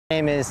My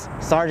name is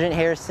Sergeant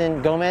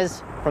Harrison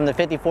Gomez from the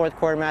 54th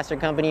Quartermaster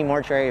Company,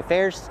 Mortuary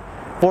Affairs,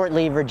 Fort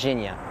Lee,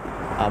 Virginia.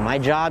 My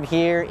job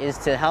here is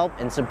to help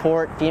and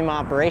support FEMA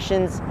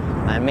operations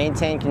and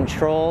maintain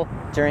control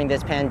during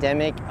this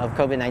pandemic of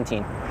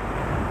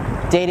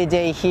COVID-19.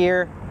 Day-to-day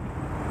here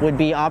would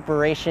be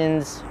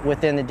operations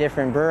within the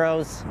different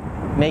boroughs,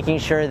 making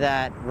sure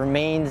that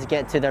remains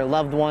get to their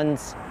loved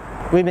ones.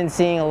 We've been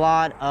seeing a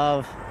lot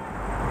of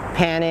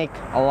panic,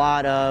 a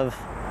lot of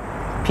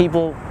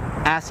people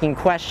asking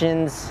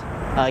questions,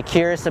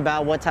 curious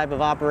about what type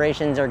of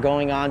operations are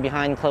going on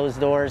behind closed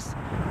doors.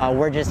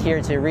 We're just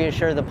here to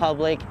reassure the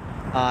public,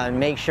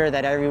 make sure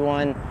that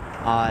everyone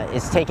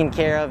is taken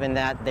care of and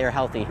that they're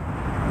healthy.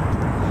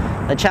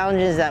 The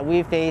challenges that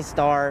we've faced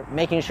are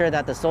making sure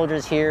that the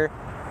soldiers here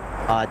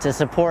to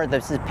support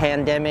this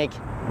pandemic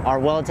are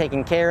well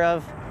taken care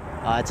of.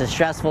 It's a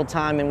stressful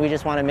time and we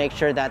just want to make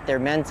sure that they're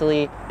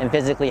mentally and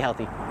physically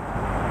healthy.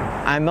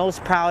 I'm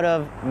most proud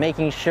of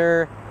making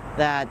sure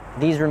that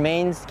these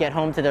remains get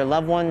home to their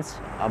loved ones,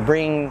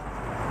 bring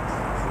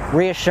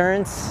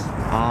reassurance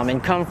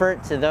and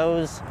comfort to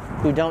those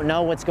who don't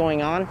know what's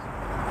going on,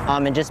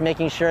 and just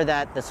making sure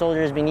that the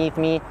soldiers beneath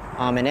me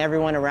and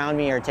everyone around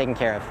me are taken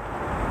care of.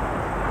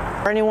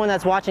 For anyone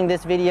that's watching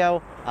this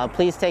video,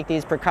 please take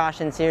these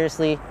precautions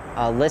seriously.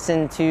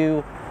 Listen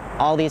to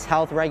all these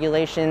health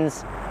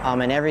regulations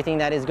and everything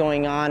that is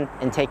going on,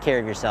 and take care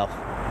of yourself.